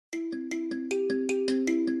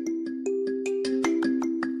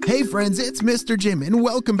Hey friends, it's Mr. Jim, and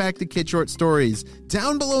welcome back to Kid Short Stories.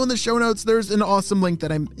 Down below in the show notes, there's an awesome link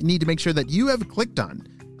that I need to make sure that you have clicked on.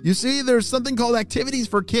 You see, there's something called Activities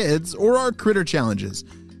for Kids, or our Critter Challenges.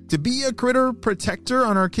 To be a critter protector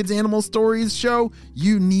on our Kids Animal Stories show,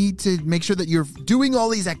 you need to make sure that you're doing all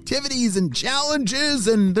these activities and challenges,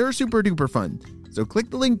 and they're super duper fun. So click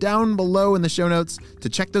the link down below in the show notes to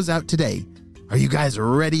check those out today. Are you guys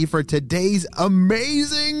ready for today's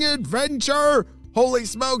amazing adventure? Holy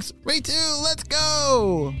smokes, me too, let's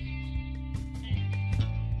go!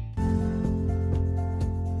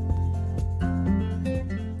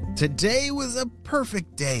 Today was a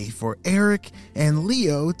perfect day for Eric and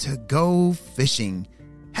Leo to go fishing.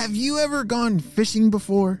 Have you ever gone fishing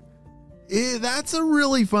before? That's a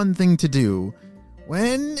really fun thing to do.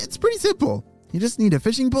 When it's pretty simple. You just need a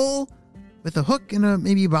fishing pole with a hook and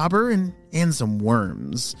maybe a bobber and some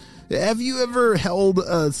worms. Have you ever held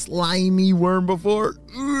a slimy worm before?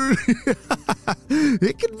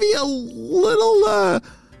 It can be a little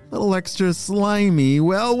extra slimy.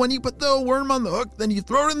 Well, when you put the worm on the hook, then you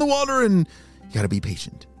throw it in the water and you gotta be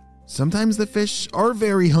patient. Sometimes the fish are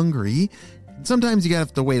very hungry, and sometimes you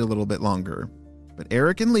have to wait a little bit longer. But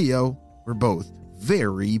Eric and Leo were both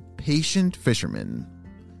very patient fishermen.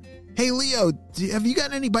 Hey Leo, have you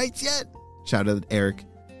gotten any bites yet? Shouted Eric.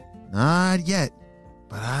 Not yet,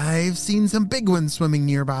 but I've seen some big ones swimming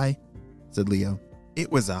nearby, said Leo. It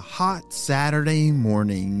was a hot Saturday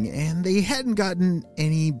morning, and they hadn't gotten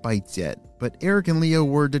any bites yet, but Eric and Leo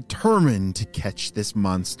were determined to catch this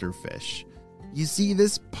monster fish. You see,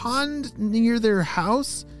 this pond near their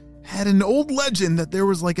house had an old legend that there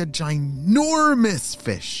was like a ginormous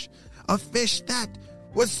fish, a fish that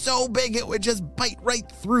was so big it would just bite right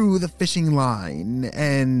through the fishing line,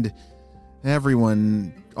 and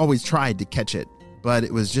everyone always tried to catch it, but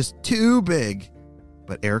it was just too big.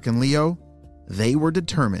 But Eric and Leo, they were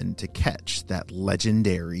determined to catch that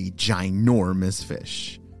legendary, ginormous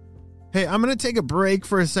fish. Hey, I'm going to take a break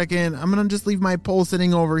for a second. I'm going to just leave my pole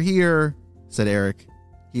sitting over here, said Eric.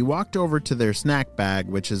 He walked over to their snack bag,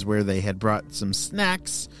 which is where they had brought some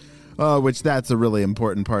snacks, which that's a really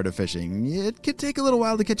important part of fishing. It could take a little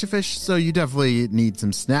while to catch a fish, so you definitely need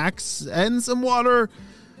some snacks and some water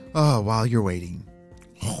while you're waiting.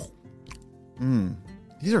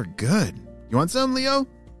 These are good. You want some, Leo?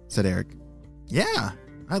 Said Eric. Yeah,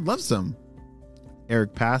 I'd love some.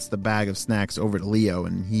 Eric passed the bag of snacks over to Leo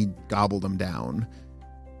and he gobbled them down.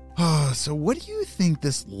 So what do you think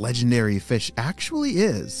this legendary fish actually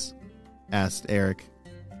is? Asked Eric.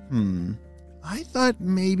 I thought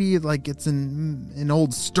maybe like it's an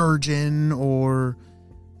old sturgeon or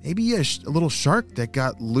maybe a little shark that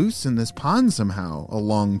got loose in this pond somehow a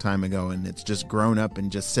long time ago and it's just grown up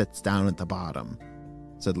and just sits down at the bottom,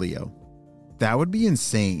 said Leo. That would be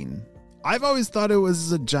insane. I've always thought it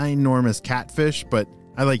was a ginormous catfish, but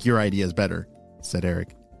I like your ideas better, said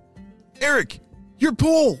Eric. Eric, your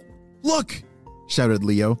pole! Look! Shouted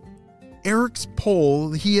Leo. Eric's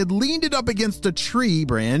pole, he had leaned it up against a tree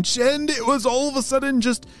branch, and it was all of a sudden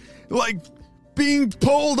just like being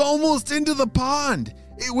pulled almost into the pond.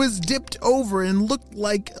 It was dipped over and looked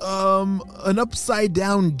like an upside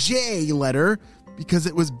down J letter because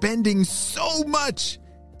it was bending so much.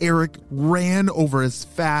 Eric ran over as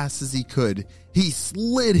fast as he could. He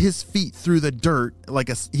slid his feet through the dirt like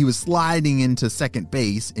he was sliding into second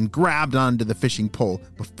base and grabbed onto the fishing pole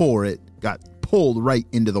before it got pulled right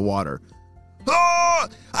into the water. Oh,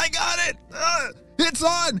 I got it! It's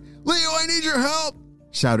on! Leo, I need your help!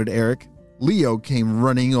 Shouted Eric. Leo came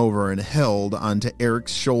running over and held onto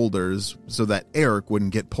Eric's shoulders so that Eric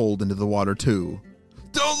wouldn't get pulled into the water too.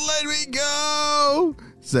 Don't let me go,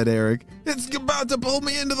 said Eric. It's about to pull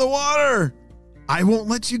me into the water. I won't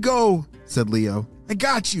let you go, said Leo. I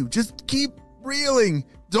got you. Just keep reeling.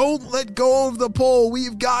 Don't let go of the pole.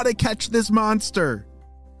 We've got to catch this monster.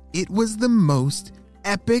 It was the most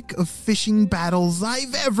epic of fishing battles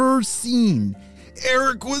I've ever seen.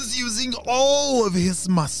 Eric was using all of his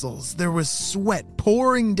muscles. There was sweat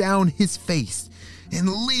pouring down his face, and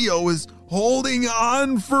Leo was holding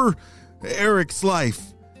on for Eric's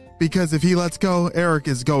life. Because if he lets go, Eric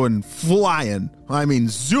is going flying. I mean,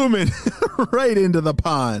 zooming right into the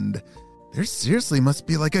pond. There seriously must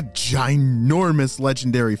be like a ginormous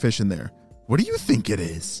legendary fish in there. What do you think it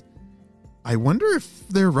is? I wonder if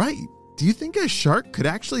they're right. Do you think a shark could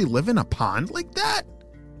actually live in a pond like that?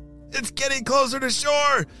 It's getting closer to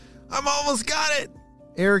shore. I'm almost got it.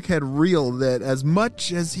 Eric had reeled it as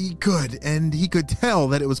much as he could, and he could tell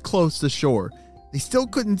that it was close to shore. They still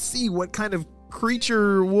couldn't see what kind of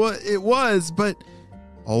creature it was, but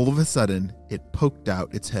all of a sudden, it poked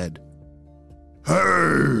out its head.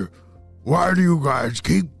 Hey, Why do you guys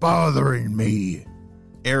keep bothering me?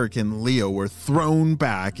 Eric and Leo were thrown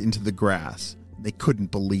back into the grass. They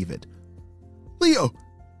couldn't believe it. Leo,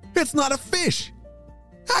 it's not a fish.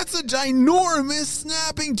 That's a ginormous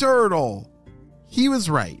snapping turtle. He was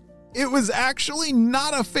right. It was actually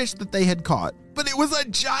not a fish that they had caught, but it was a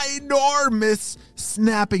ginormous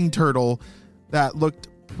snapping turtle that looked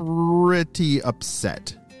pretty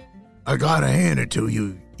upset. I gotta hand it to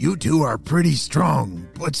you. You two are pretty strong,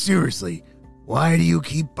 but seriously, why do you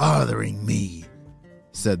keep bothering me?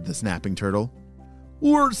 Said the snapping turtle.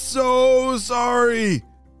 We're so sorry,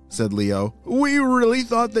 said Leo. We really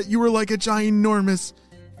thought that you were like a ginormous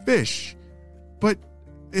fish. But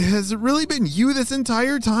has it really been you this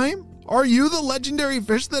entire time? Are you the legendary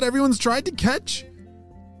fish that everyone's tried to catch?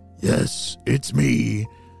 Yes, it's me.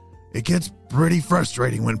 It gets pretty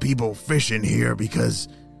frustrating when people fish in here because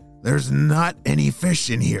there's not any fish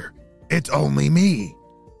in here. It's only me.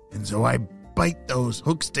 And so I bite those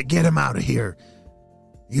hooks to get them out of here.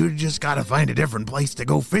 You just gotta find a different place to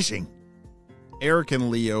go fishing. Eric and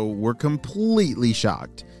Leo were completely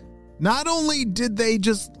shocked. Not only did they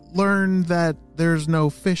just learn that there's no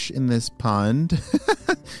fish in this pond,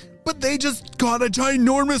 but they just caught a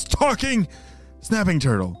ginormous talking snapping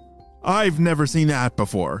turtle. I've never seen that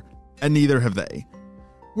before, and neither have they.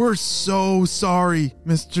 We're so sorry,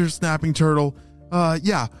 Mr. Snapping Turtle.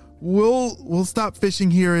 Yeah, we'll stop fishing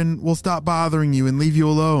here and we'll stop bothering you and leave you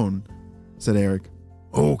alone, said Eric.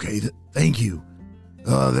 Okay, thank you.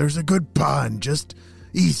 There's a good pond just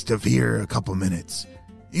east of here a couple minutes.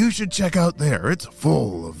 You should check out there. It's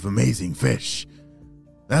full of amazing fish.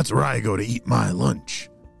 That's where I go to eat my lunch,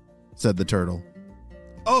 said the turtle.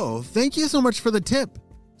 Oh, thank you so much for the tip,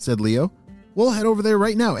 said Leo. We'll head over there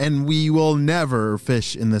right now, and we will never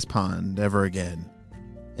fish in this pond ever again.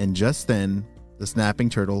 And just then, the snapping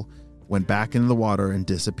turtle went back into the water and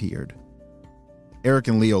disappeared. Eric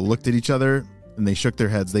and Leo looked at each other, and they shook their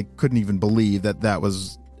heads. They couldn't even believe that that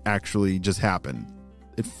was actually just happened.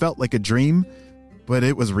 It felt like a dream, but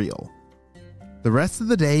it was real. The rest of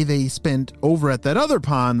the day, they spent over at that other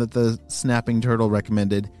pond that the snapping turtle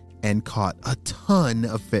recommended and caught a ton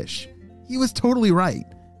of fish. He was totally right.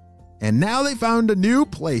 And now they found a new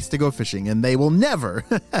place to go fishing, and they will never,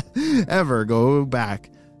 ever go back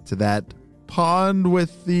to that pond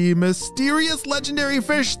with the mysterious legendary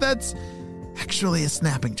fish that's actually a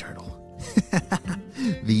snapping turtle.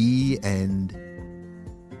 The end.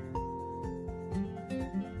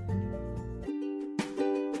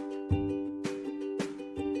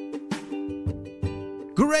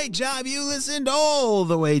 Great job, you listened all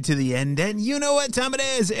the way to the end, and you know what time it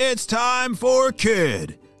is. It's time for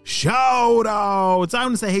Kid Shout outs. I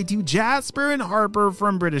want to say hey to Jasper and Harper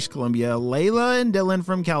from British Columbia, Layla and Dylan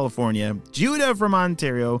from California, Judah from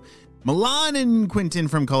Ontario, Milan and Quentin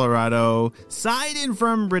from Colorado, Sidon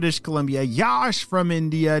from British Columbia, Yash from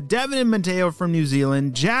India, Devin and Mateo from New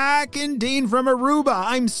Zealand, Jack and Dean from Aruba.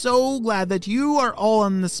 I'm so glad that you are all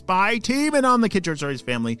on the Spy team and on the Kid Short Stories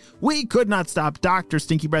family. We could not stop Dr.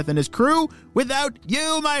 Stinky Breath and his crew without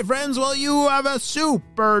you, my friends. Well, you have a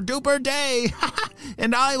super duper day.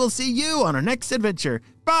 And I will see you on our next adventure.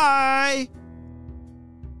 Bye!